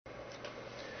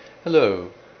Hello,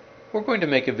 we're going to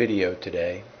make a video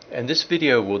today, and this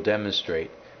video will demonstrate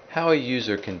how a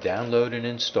user can download and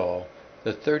install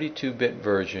the 32-bit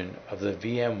version of the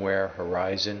VMware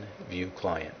Horizon View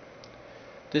Client.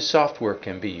 This software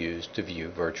can be used to view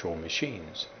virtual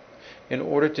machines. In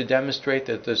order to demonstrate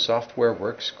that the software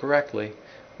works correctly,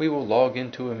 we will log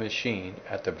into a machine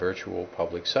at the virtual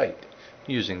public site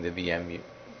using the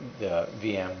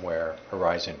VMware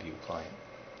Horizon View Client.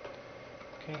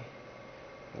 Okay.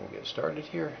 We'll get started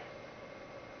here.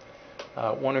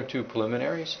 One or two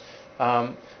preliminaries.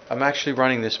 I'm actually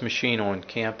running this machine on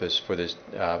campus for this,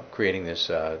 creating this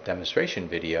demonstration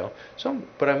video.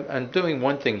 But I'm doing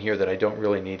one thing here that I don't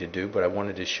really need to do, but I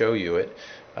wanted to show you it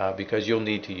because you'll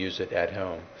need to use it at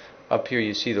home. Up here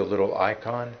you see the little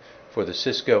icon for the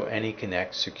Cisco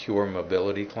AnyConnect Secure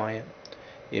Mobility Client.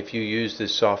 If you use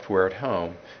this software at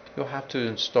home, you'll have to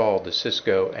install the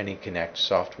Cisco AnyConnect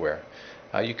software.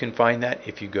 You can find that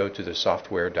if you go to the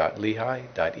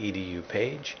software.lehigh.edu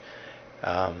page,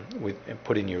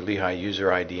 put in your Lehigh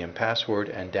user ID and password,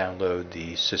 and download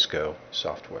the Cisco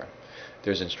software.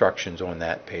 There's instructions on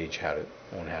that page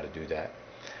on how to do that.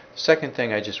 Second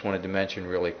thing I just wanted to mention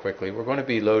really quickly, we're going to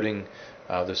be loading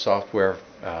the software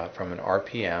from an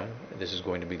RPM. This is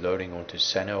going to be loading onto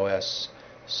CentOS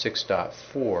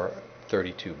 6.4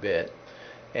 32-bit,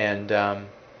 and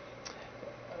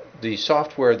the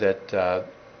software that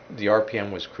the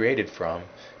RPM was created from,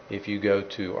 if you go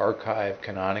to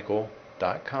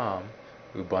archivecanonical.com,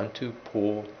 Ubuntu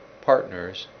Pool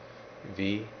Partners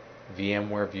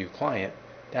VMware View Client,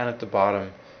 down at the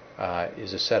bottom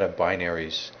is a set of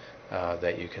binaries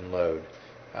that you can load.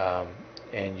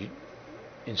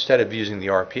 Instead of using the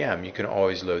RPM, you can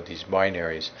always load these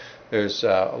binaries. There's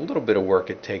a little bit of work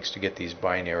it takes to get these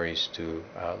binaries to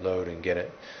load and get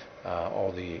it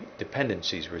all the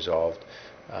dependencies resolved.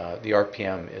 The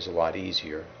RPM is a lot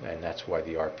easier, and that's why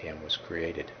the RPM was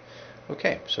created.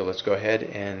 Okay, so let's go ahead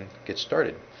and get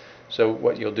started. So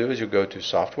what you'll do is you'll go to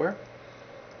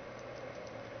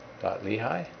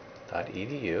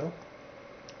software.lehigh.edu,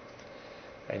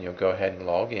 and you'll go ahead and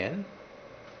log in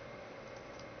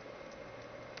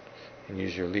and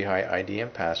use your Lehigh ID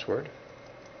and password.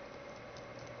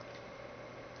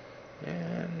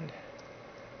 And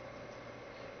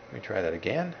let me try that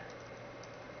again.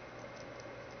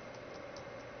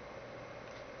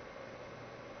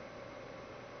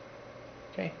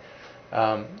 Okay.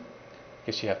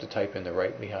 Guess you have to type in the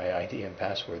right Lehigh ID and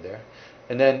password there.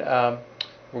 And then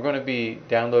we're going to be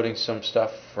downloading some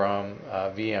stuff from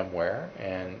VMware,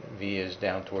 and V is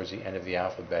down towards the end of the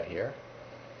alphabet here.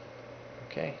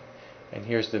 Okay. And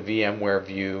here's the VMware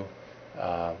View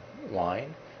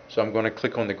line. So I'm going to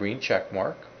click on the green check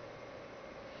mark.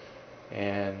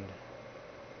 And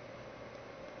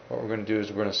what we're going to do is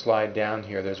we're going to slide down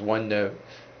here. There's one note.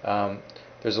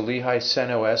 There's a Lehigh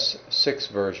CentOS 6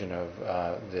 version of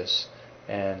this,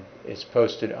 and it's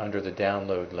posted under the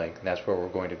download link, and that's where we're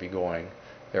going to be going.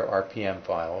 They're RPM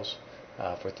files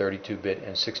for 32-bit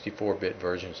and 64-bit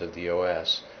versions of the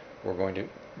OS.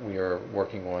 We are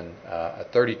working on a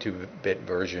 32-bit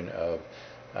version of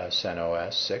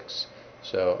CentOS 6.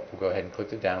 So we'll go ahead and click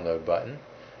the download button,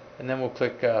 and then we'll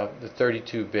click the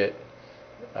 32-bit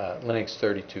Linux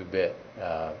 32-bit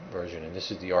version, and this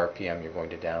is the RPM you're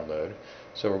going to download.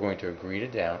 So we're going to agree to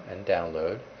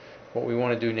download. What we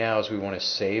want to do now is we want to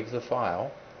save the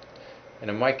file, and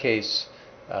in my case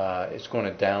it's going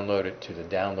to download it to the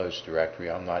downloads directory.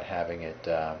 I'm not having it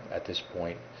at this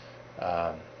point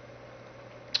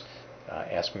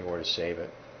ask me where to save it.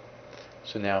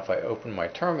 So now if I open my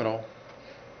terminal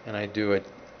and I do it,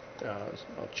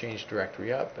 I'll change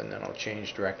directory up, and then I'll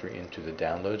change directory into the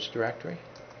downloads directory.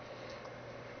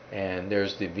 And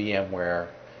there's the VMware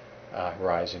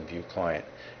Horizon View Client.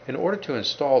 In order to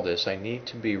install this, I need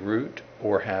to be root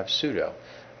or have sudo.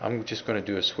 I'm just going to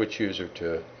do a switch user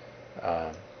to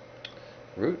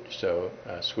root, so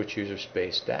switch user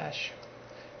space dash,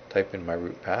 type in my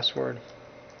root password,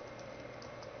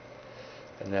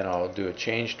 and then I'll do a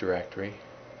change directory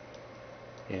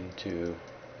into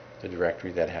the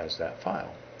directory that has that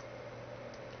file.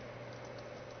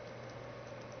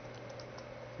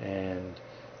 And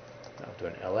I'll do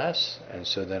an ls, and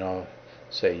so then I'll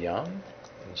say yum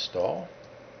install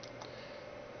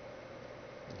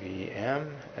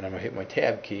VM, and I'm going to hit my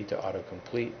tab key to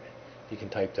autocomplete. You can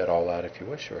type that all out if you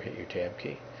wish, or hit your tab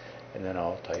key, and then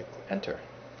I'll type enter.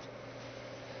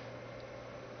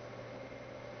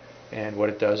 And what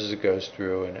it does is it goes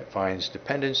through and it finds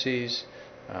dependencies.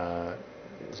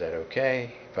 Is that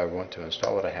okay? If I want to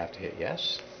install it, I have to hit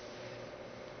yes.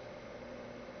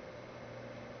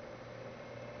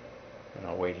 And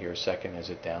I'll wait here a second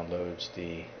as it downloads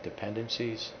the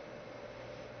dependencies.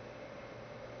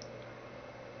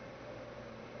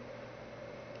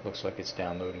 Looks like it's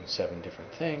downloading 7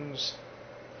 different things.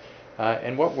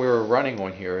 And what we're running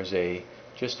on here is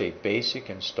just a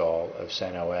basic install of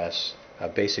CentOS, a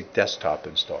basic desktop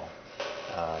install.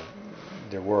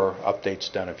 There were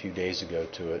updates done a few days ago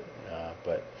to it,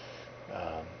 but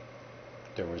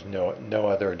there was no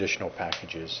other additional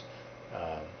packages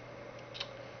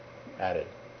added.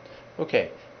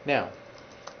 Okay, now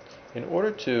in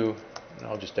order to, and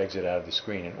I'll just exit out of the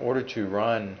screen, in order to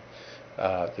run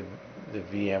the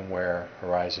VMware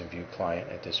Horizon View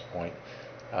client at this point,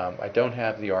 I don't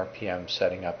have the RPM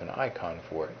setting up an icon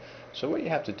for it. So what you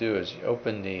have to do is you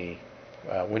open the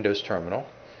Windows terminal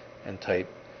and type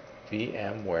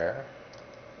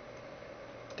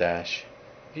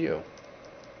VMware-view,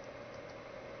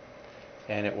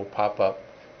 and it will pop up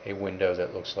a window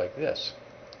that looks like this.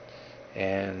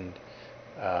 And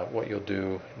what you'll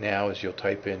do now is you'll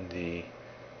type in the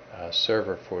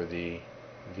server for the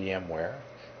VMware,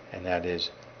 and that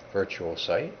is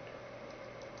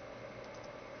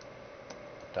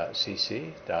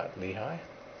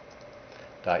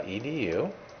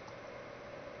virtualsite.cc.lehigh.edu.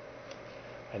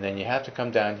 And then you have to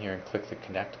come down here and click the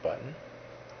connect button.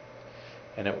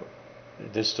 And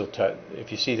if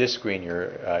you see this screen,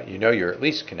 you know you're at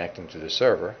least connecting to the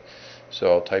server.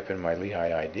 So I'll type in my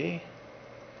Lehigh ID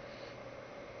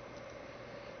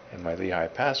and my Lehigh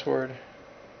password.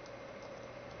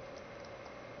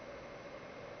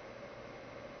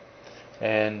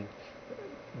 And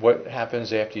what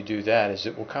happens after you do that is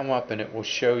it will come up and it will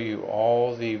show you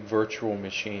all the virtual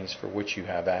machines for which you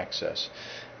have access.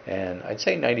 And I'd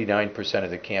say 99% of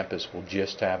the campus will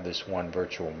just have this one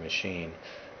virtual machine.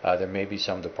 There may be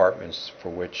some departments for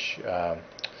which the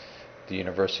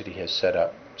university has set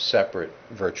up separate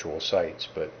virtual sites,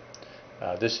 but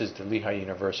this is the Lehigh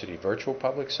University Virtual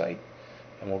Public Site,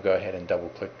 and we'll go ahead and double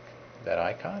click that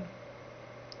icon.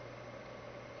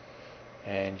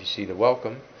 And you see the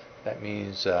welcome. That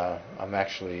means I'm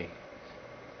actually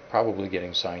probably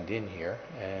getting signed in here,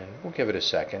 and we'll give it a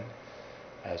second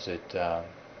as it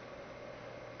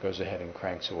goes ahead and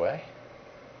cranks away.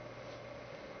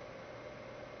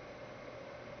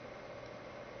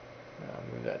 I'll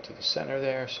move that to the center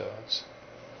there, so it's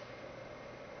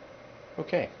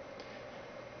okay.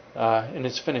 And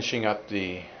it's finishing up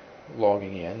the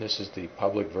logging in. This is the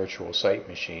public virtual site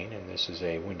machine, and this is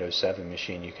a Windows 7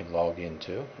 machine you can log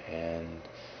into, and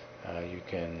you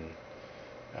can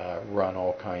run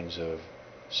all kinds of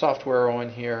software on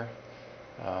here.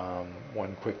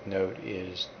 One quick note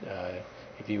is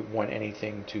if you want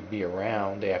anything to be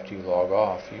around after you log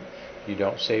off, you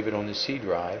don't save it on the C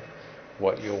drive.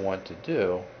 What you'll want to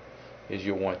do is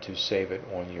you'll want to save it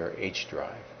on your H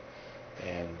drive,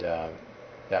 and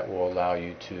that will allow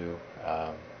you to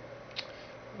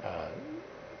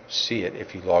see it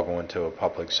if you log on to a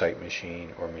public site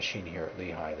machine or machine here at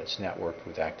Lehigh that's networked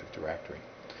with Active Directory.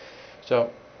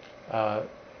 So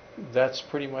that's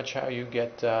pretty much how you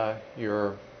get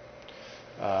your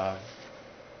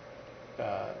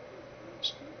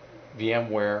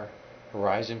VMware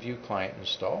Horizon View client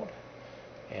installed.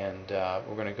 And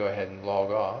we're going to go ahead and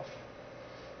log off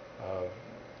of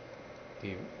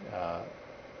the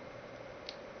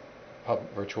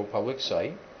virtual public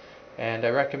site. And I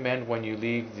recommend when you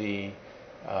leave the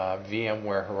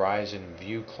VMware Horizon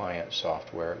View client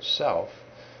software itself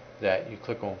that you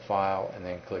click on File and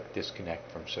then click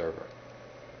Disconnect from Server.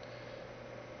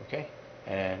 Okay,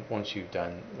 and once you've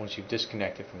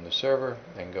disconnected from the server,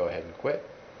 then go ahead and quit.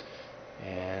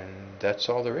 And that's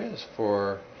all there is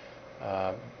for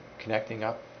connecting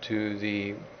up to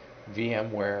the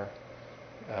VMware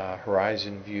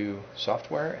Horizon View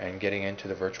software and getting into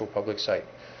the virtual public site.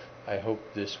 I hope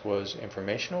this was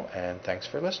informational, and thanks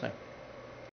for listening.